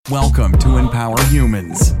Welcome to Empower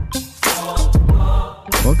Humans.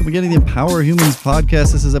 Welcome again to the Empower Humans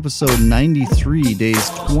podcast. This is episode 93, days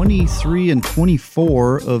 23 and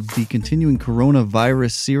 24 of the continuing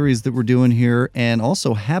coronavirus series that we're doing here. And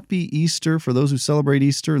also, happy Easter for those who celebrate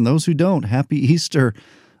Easter and those who don't. Happy Easter.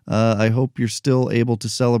 I hope you're still able to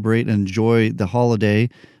celebrate and enjoy the holiday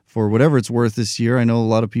for whatever it's worth this year. I know a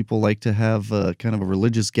lot of people like to have kind of a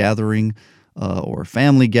religious gathering or a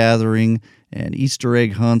family gathering and Easter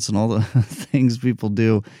egg hunts and all the things people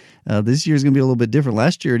do. This year's going to be a little bit different.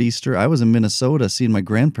 Last year at Easter, I was in Minnesota seeing my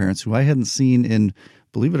grandparents, who I hadn't seen in,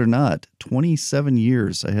 believe it or not, 27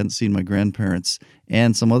 years. I hadn't seen my grandparents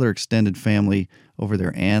and some other extended family over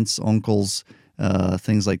there, aunts, uncles,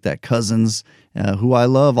 things like that, cousins, who I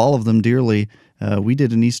love, all of them dearly. We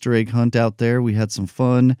did an Easter egg hunt out there. We had some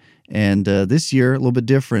fun. And this year, a little bit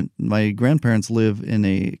different. My grandparents live in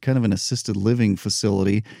a kind of an assisted living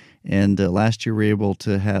facility. And last year we were able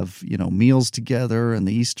to have, meals together and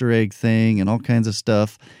the Easter egg thing and all kinds of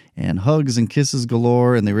stuff and hugs and kisses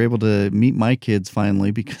galore. And they were able to meet my kids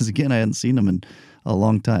finally because, again, I hadn't seen them in a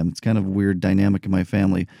long time. It's kind of a weird dynamic in my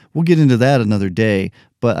family. We'll get into that another day.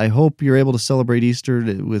 But I hope you're able to celebrate Easter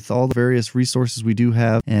with all the various resources we do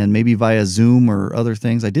have and maybe via Zoom or other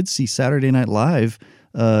things. I did see Saturday Night Live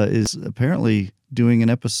is apparently doing an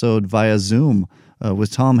episode via Zoom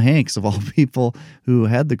with Tom Hanks, of all people, who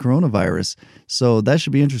had the coronavirus. So that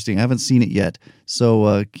should be interesting. I haven't seen it yet.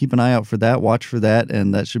 So keep an eye out for that, watch for that,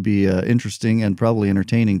 and that should be interesting and probably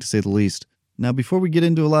entertaining, to say the least. Now, before we get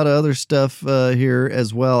into a lot of other stuff here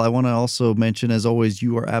as well, I want to also mention, as always,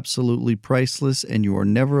 you are absolutely priceless and you are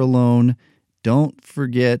never alone. Don't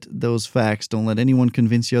forget those facts. Don't let anyone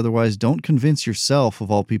convince you otherwise. Don't convince yourself,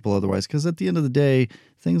 of all people, otherwise, because at the end of the day,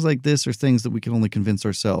 things like this are things that we can only convince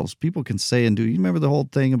ourselves. People can say and do. You remember the whole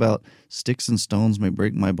thing about sticks and stones may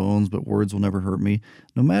break my bones, but words will never hurt me.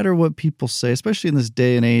 No matter what people say, especially in this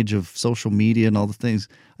day and age of social media and all the things,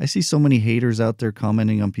 I see so many haters out there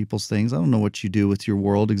commenting on people's things. I don't know what you do with your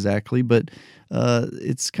world exactly, but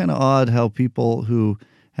it's kind of odd how people who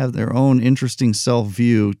have their own interesting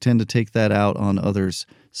self-view tend to take that out on others.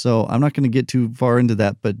 So I'm not going to get too far into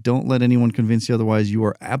that, but don't let anyone convince you otherwise. You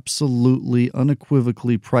are absolutely,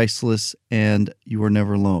 unequivocally priceless, and you are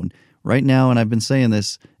never alone. Right now, and I've been saying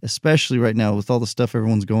this, especially right now with all the stuff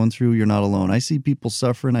everyone's going through, you're not alone. I see people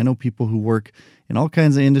suffering. I know people who work in all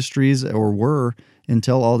kinds of industries, or were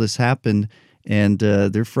until all this happened, and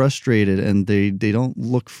they're frustrated, and they don't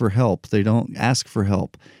look for help. They don't ask for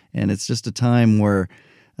help. And it's just a time where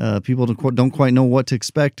people don't quite know what to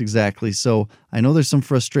expect exactly. So I know there's some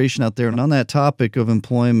frustration out there. And on that topic of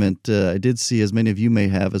employment, I did see, as many of you may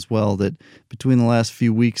have as well, that between the last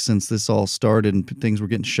few weeks since this all started and things were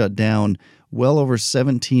getting shut down, well over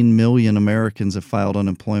 17 million Americans have filed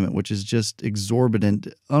unemployment, which is just exorbitant,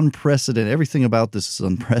 unprecedented. Everything about this is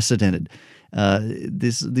unprecedented.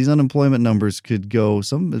 These unemployment numbers could go,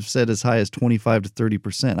 some have said, as high as 25 to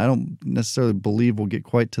 30%. I don't necessarily believe we'll get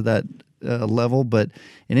quite to that level, but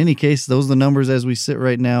in any case, those are the numbers as we sit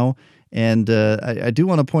right now. And I do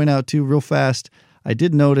want to point out, too, real fast, I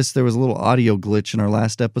did notice there was a little audio glitch in our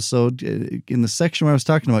last episode. In the section where I was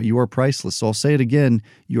talking about you are priceless. So I'll say it again,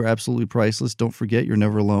 you're absolutely priceless. Don't forget, you're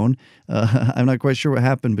never alone. I'm not quite sure what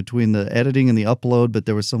happened between the editing and the upload, but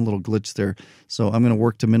there was some little glitch there. So I'm going to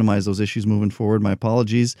work to minimize those issues moving forward. My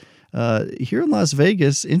apologies. Here in Las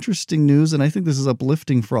Vegas, interesting news, and I think this is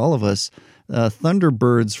uplifting for all of us.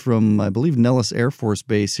 Thunderbirds from, I believe, Nellis Air Force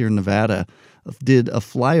Base here in Nevada did a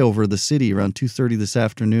flyover the city around 2:30 this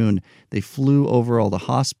afternoon. They flew over all the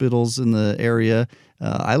hospitals in the area.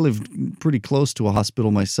 I live pretty close to a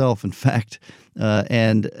hospital myself, in fact.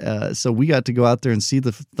 So we got to go out there and see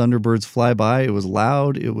the Thunderbirds fly by. It was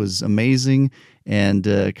loud. It was amazing, and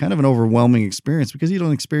kind of an overwhelming experience because you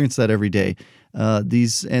don't experience that every day.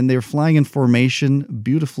 And they're flying in formation,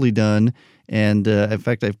 beautifully done. And in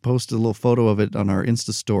fact, I've posted a little photo of it on our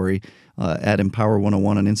Insta story at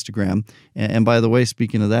Empower101 on Instagram. And by the way,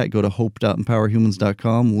 speaking of that, go to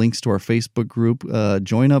hope.empowerhumans.com, links to our Facebook group.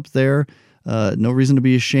 Join up there. No reason to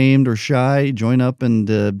be ashamed or shy. Join up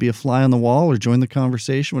and be a fly on the wall or join the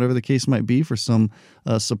conversation, whatever the case might be, for some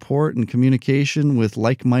support and communication with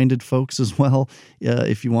like-minded folks as well,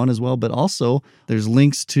 if you want as well. But also, there's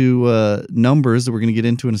links to numbers that we're going to get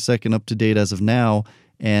into in a second, up to date as of now,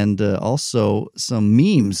 and also some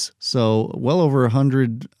memes. So well over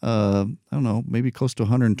 100, I don't know, maybe close to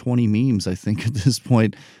 120 memes, I think, at this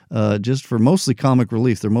point, just for mostly comic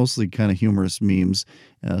relief. They're mostly kind of humorous memes.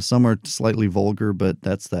 Some are slightly vulgar, but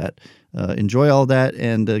that's that. Enjoy all that.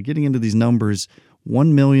 And getting into these numbers,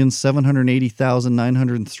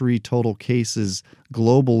 1,780,903 total cases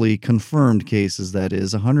globally, confirmed cases, that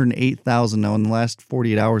is. 108,000 now. In the last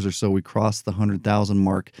 48 hours or so, we crossed the 100,000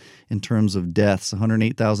 mark in terms of deaths,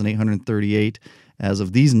 108,838 as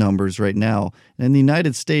of these numbers right now. And in the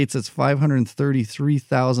United States, it's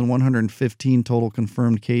 533,115 total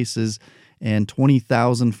confirmed cases and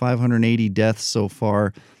 20,580 deaths so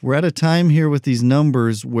far. We're at a time here with these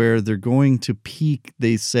numbers where they're going to peak,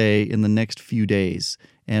 they say, in the next few days.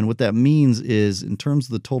 And what that means is, in terms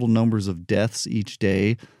of the total numbers of deaths each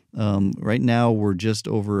day, right now we're just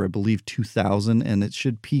over, I believe, 2,000, and it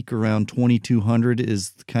should peak around 2,200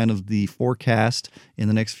 is kind of the forecast in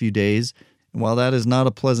the next few days. And while that is not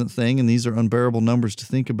a pleasant thing, and these are unbearable numbers to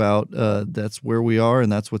think about, that's where we are,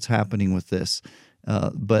 and that's what's happening with this.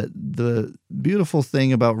 But the beautiful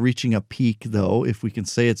thing about reaching a peak, though, if we can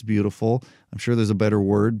say it's beautiful, I'm sure there's a better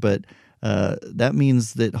word, but that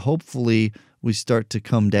means that hopefully we start to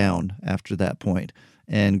come down after that point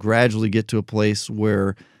and gradually get to a place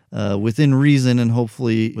where within reason and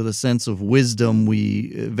hopefully with a sense of wisdom,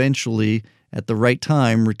 we eventually, at the right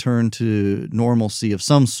time, return to normalcy of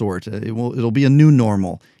some sort. It'll be a new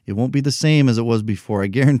normal. It won't be the same as it was before. I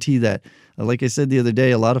guarantee that. Like I said the other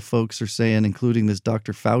day, a lot of folks are saying, including this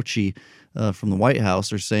Dr. Fauci from the White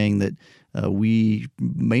House, are saying that we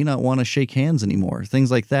may not want to shake hands anymore,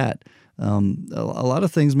 things like that. A lot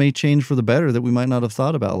of things may change for the better that we might not have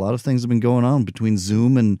thought about. A lot of things have been going on between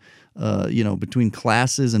Zoom and, between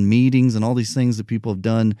classes and meetings and all these things that people have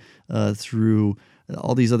done through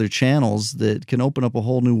all these other channels that can open up a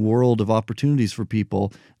whole new world of opportunities for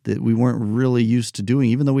people that we weren't really used to doing.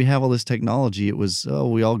 Even though we have all this technology, it was,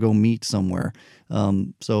 we all go meet somewhere.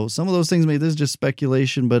 So some of those things, this is just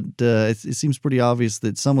speculation, but it seems pretty obvious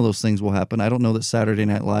that some of those things will happen. I don't know that Saturday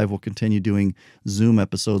Night Live will continue doing Zoom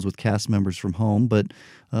episodes with cast members from home, but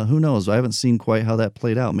who knows? I haven't seen quite how that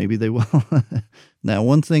played out. Maybe they will. Now,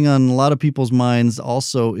 one thing on a lot of people's minds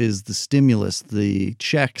also is the stimulus, the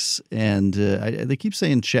checks, and they keep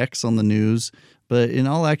saying checks on the news, but in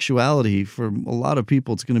all actuality, for a lot of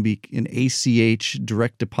people, it's going to be an ACH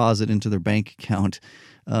direct deposit into their bank account,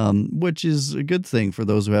 which is a good thing for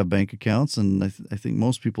those who have bank accounts, and I think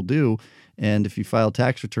most people do. And if you filed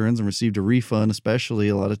tax returns and received a refund, especially,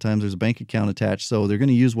 a lot of times there's a bank account attached. So they're going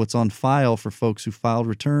to use what's on file for folks who filed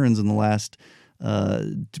returns in the last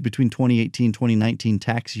between 2018, 2019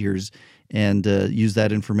 tax years, and use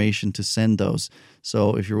that information to send those.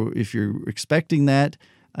 So if you're expecting that,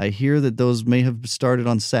 I hear that those may have started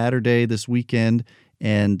on Saturday this weekend,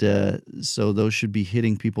 and so those should be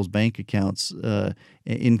hitting people's bank accounts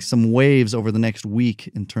in some waves over the next week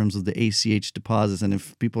in terms of the ACH deposits. And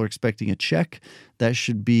if people are expecting a check, that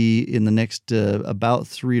should be in the next about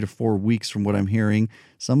 3 to 4 weeks from what I'm hearing.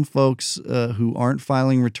 Some folks who aren't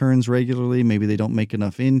filing returns regularly, maybe they don't make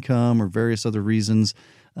enough income or various other reasons,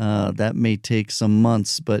 that may take some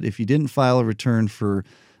months. But if you didn't file a return for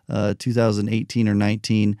 2018 or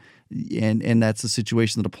 19, and that's the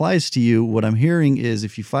situation that applies to you, what I'm hearing is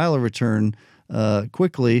if you file a return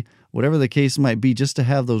quickly, whatever the case might be, just to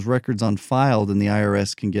have those records on file, then the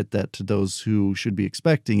IRS can get that to those who should be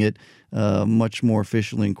expecting it much more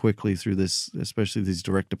efficiently and quickly through this, especially these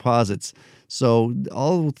direct deposits. So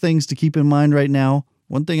all things to keep in mind right now.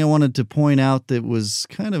 One thing I wanted to point out that was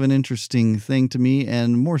kind of an interesting thing to me,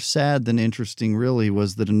 and more sad than interesting really,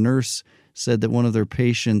 was that a nurse said that one of their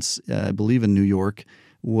patients, I believe in New York,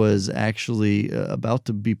 was actually about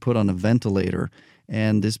to be put on a ventilator.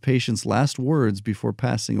 And this patient's last words before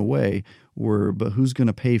passing away were, "But who's going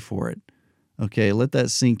to pay for it?" Okay, let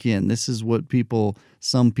that sink in. This is what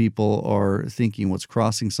some people are thinking, what's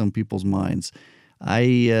crossing some people's minds.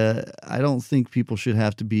 I don't think people should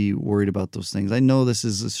have to be worried about those things. I know this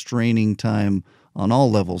is a straining time on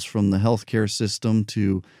all levels, from the healthcare system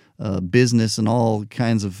to business and all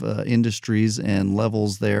kinds of industries and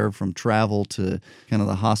levels there, from travel to kind of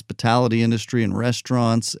the hospitality industry and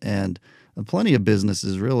restaurants and plenty of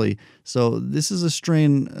businesses, really. So this is a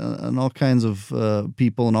strain on all kinds of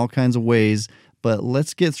people in all kinds of ways. But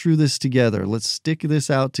let's get through this together. Let's stick this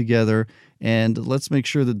out together, and let's make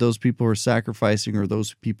sure that those people who are sacrificing, or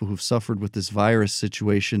those people who've suffered with this virus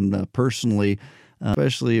situation personally,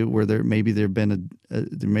 especially where there may have been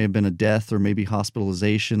a death or maybe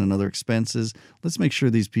hospitalization and other expenses. Let's make sure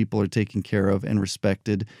these people are taken care of and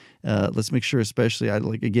respected. Let's make sure, especially,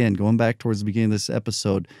 again, going back towards the beginning of this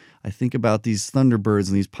episode, I think about these Thunderbirds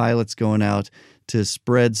and these pilots going out to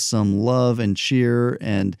spread some love and cheer,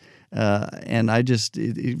 and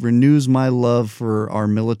it renews my love for our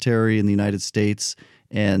military in the United States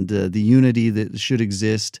and the unity that should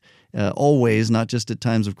exist. always, not just at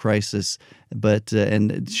times of crisis. But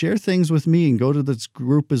and share things with me, and go to this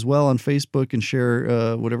group as well on Facebook and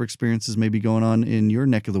share whatever experiences may be going on in your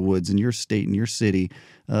neck of the woods, in your state, in your city,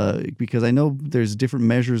 because I know there's different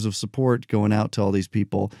measures of support going out to all these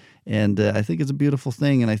people. And I think it's a beautiful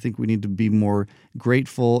thing, and I think we need to be more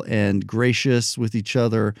grateful and gracious with each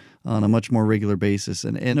other on a much more regular basis.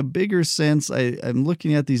 And in a bigger sense, I'm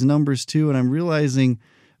looking at these numbers too, and I'm realizing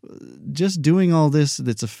just doing all this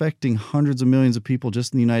that's affecting hundreds of millions of people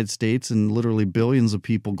just in the United States and literally billions of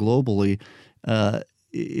people globally,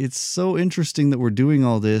 it's so interesting that we're doing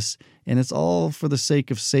all this, and it's all for the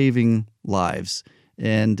sake of saving lives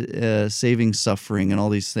and saving suffering and all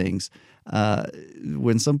these things.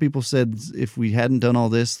 When some people said if we hadn't done all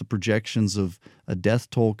this, the projections of a death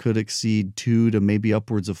toll could exceed 2 to maybe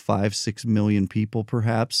upwards of 5-6 million people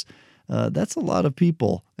perhaps, that's a lot of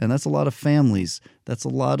people, and that's a lot of families. That's a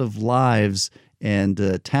lot of lives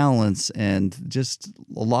and talents, and just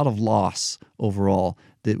a lot of loss overall.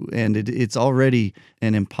 It's already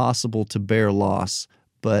an impossible to bear loss,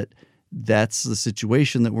 but that's the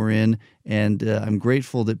situation that we're in, and I'm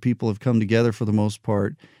grateful that people have come together for the most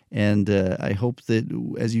part. And I hope that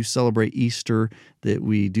as you celebrate Easter, that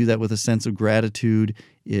we do that with a sense of gratitude,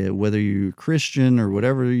 whether you're Christian or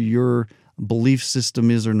whatever your belief system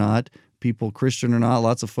is or not, people Christian or not,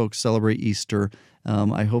 lots of folks celebrate Easter.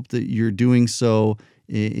 I hope that you're doing so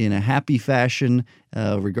in a happy fashion,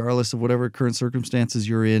 regardless of whatever current circumstances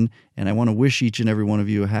you're in. And I want to wish each and every one of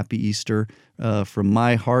you a happy Easter from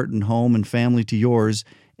my heart and home and family to yours.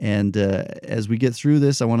 And as we get through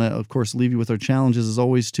this, I want to, of course, leave you with our challenges as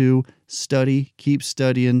always too. Study, keep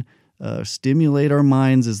studying, stimulate our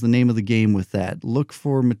minds is the name of the game with that. Look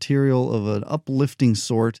for material of an uplifting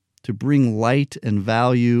sort to bring light and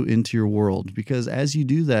value into your world, because as you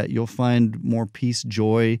do that, you'll find more peace,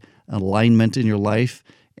 joy, alignment in your life,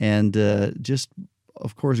 and just,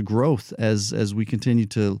 of course, growth as we continue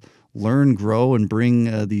to learn, grow, and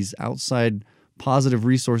bring these outside positive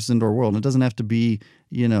resources into our world. And it doesn't have to be,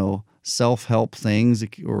 self-help things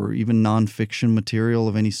or even nonfiction material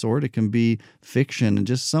of any sort. It can be fiction and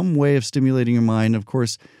just some way of stimulating your mind. Of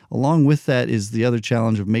course, along with that is the other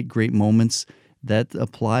challenge of make great moments. That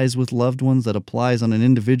applies with loved ones, that applies on an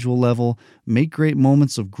individual level. Make great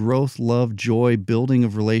moments of growth, love, joy, building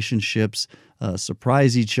of relationships,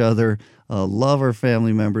 surprise each other, love our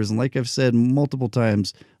family members. And like I've said multiple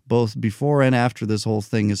times, both before and after this whole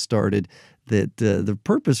thing has started, that the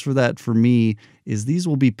purpose for that for me is these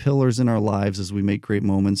will be pillars in our lives as we make great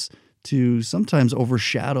moments to sometimes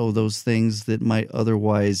overshadow those things that might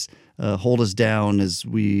otherwise hold us down as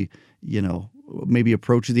we, maybe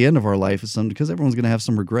approach the end of our life, because everyone's going to have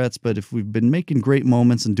some regrets. But if we've been making great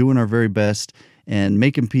moments and doing our very best and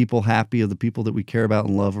making people happy, of the people that we care about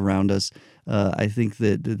and love around us, I think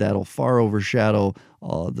that'll far overshadow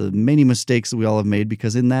the many mistakes that we all have made,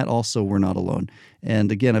 because in that also we're not alone.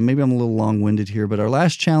 And again, maybe I'm a little long-winded here, but our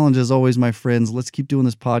last challenge as always, my friends, let's keep doing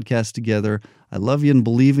this podcast together. I love you and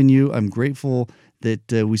believe in you. I'm grateful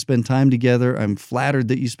that we spend time together. I'm flattered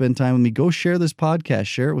that you spend time with me. Go share this podcast.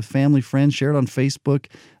 Share it with family, friends. Share it on Facebook.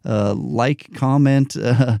 Like, comment,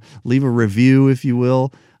 leave a review, if you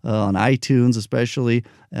will, on iTunes especially.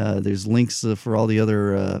 There's links for all the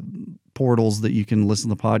other portals that you can listen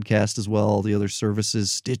to the podcast as well, all the other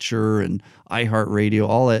services, Stitcher and iHeartRadio,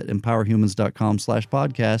 all at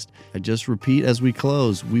empowerhumans.com/podcast. I just repeat as we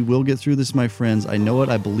close, we will get through this, my friends. I know it.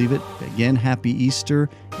 I believe it. Again, happy Easter.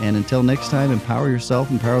 And until next time, empower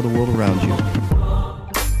yourself, empower the world around you.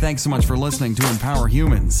 Thanks so much for listening to Empower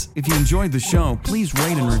Humans. If you enjoyed the show, please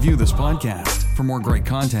rate and review this podcast. For more great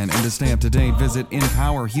content and to stay up to date, visit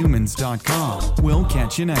empowerhumans.com. We'll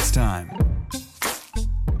catch you next time.